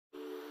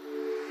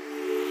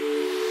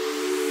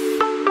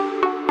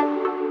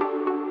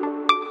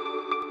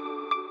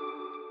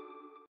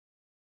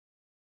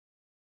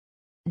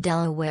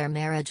Delaware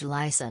marriage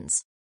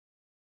license.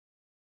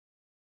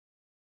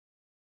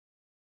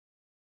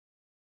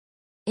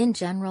 In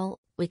general,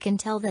 we can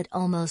tell that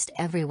almost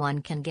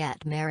everyone can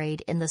get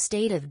married in the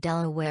state of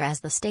Delaware as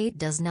the state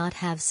does not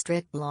have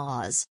strict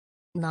laws.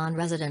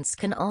 Non-residents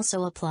can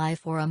also apply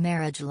for a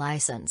marriage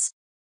license.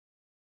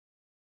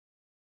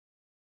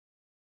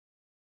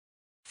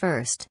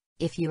 First,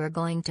 if you are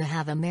going to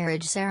have a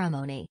marriage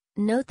ceremony,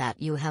 note that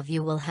you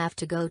will have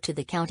to go to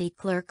the county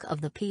clerk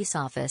of the peace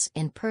office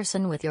in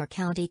person with your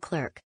county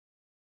clerk.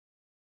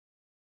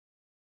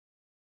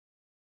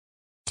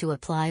 To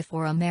apply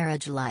for a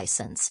marriage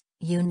license,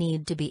 you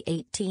need to be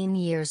 18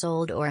 years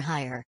old or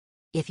higher.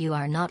 If you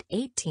are not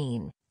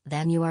 18,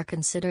 then you are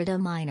considered a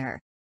minor.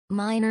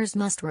 Minors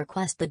must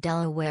request the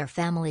Delaware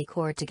Family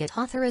Court to get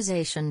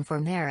authorization for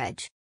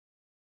marriage.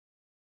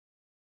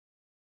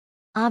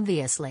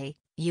 Obviously,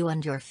 you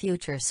and your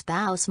future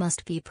spouse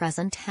must be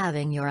present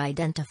having your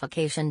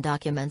identification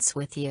documents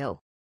with you.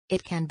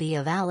 It can be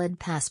a valid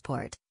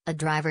passport, a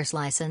driver's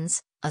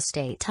license, a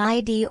state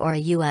ID or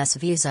a U.S.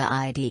 visa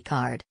ID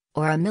card,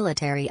 or a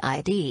military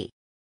ID.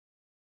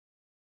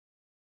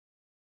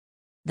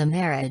 The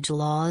marriage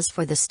laws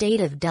for the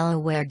state of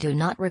Delaware do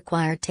not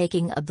require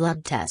taking a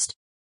blood test.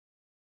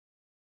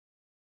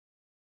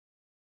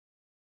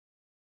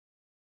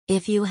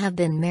 If you have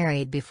been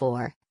married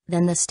before,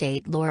 then the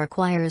state law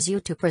requires you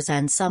to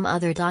present some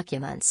other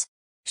documents.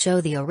 Show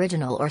the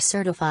original or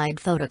certified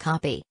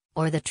photocopy,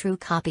 or the true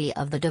copy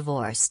of the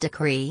divorce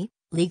decree,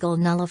 legal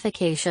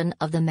nullification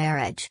of the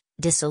marriage,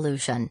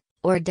 dissolution,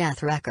 or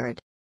death record.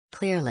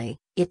 Clearly,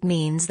 it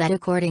means that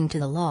according to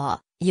the law,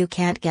 you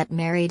can't get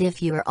married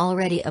if you are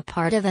already a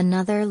part of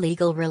another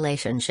legal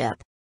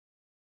relationship.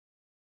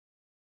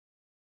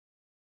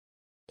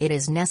 It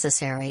is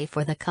necessary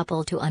for the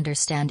couple to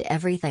understand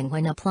everything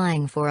when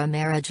applying for a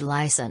marriage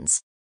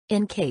license.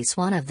 In case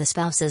one of the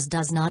spouses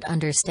does not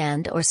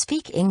understand or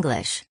speak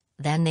English,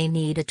 then they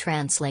need a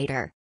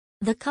translator.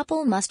 The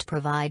couple must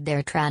provide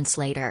their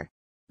translator.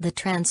 The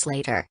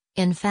translator,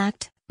 in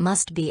fact,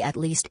 must be at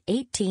least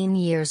 18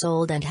 years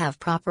old and have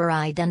proper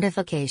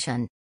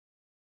identification.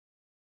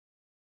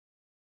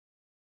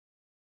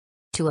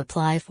 To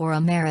apply for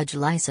a marriage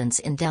license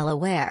in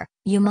Delaware,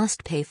 you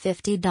must pay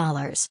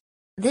 $50.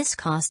 This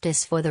cost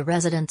is for the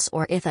residents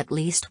or if at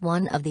least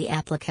one of the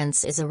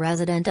applicants is a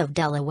resident of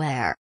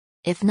Delaware.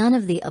 If none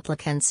of the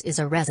applicants is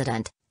a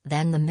resident,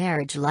 then the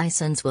marriage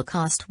license will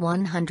cost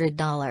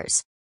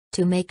 $100.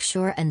 To make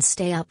sure and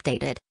stay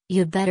updated,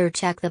 you'd better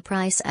check the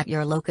price at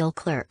your local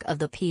clerk of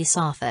the peace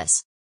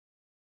office.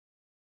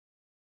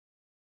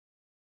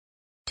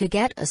 To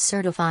get a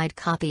certified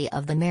copy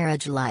of the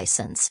marriage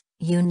license,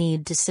 you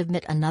need to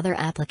submit another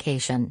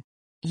application.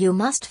 You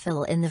must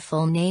fill in the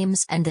full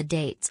names and the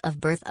dates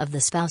of birth of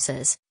the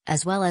spouses,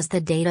 as well as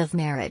the date of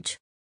marriage.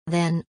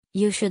 Then,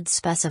 you should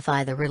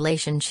specify the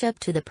relationship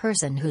to the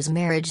person whose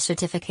marriage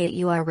certificate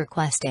you are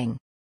requesting.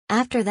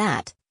 After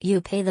that,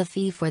 you pay the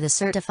fee for the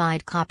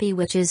certified copy,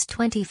 which is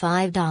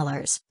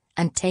 $25,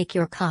 and take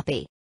your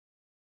copy.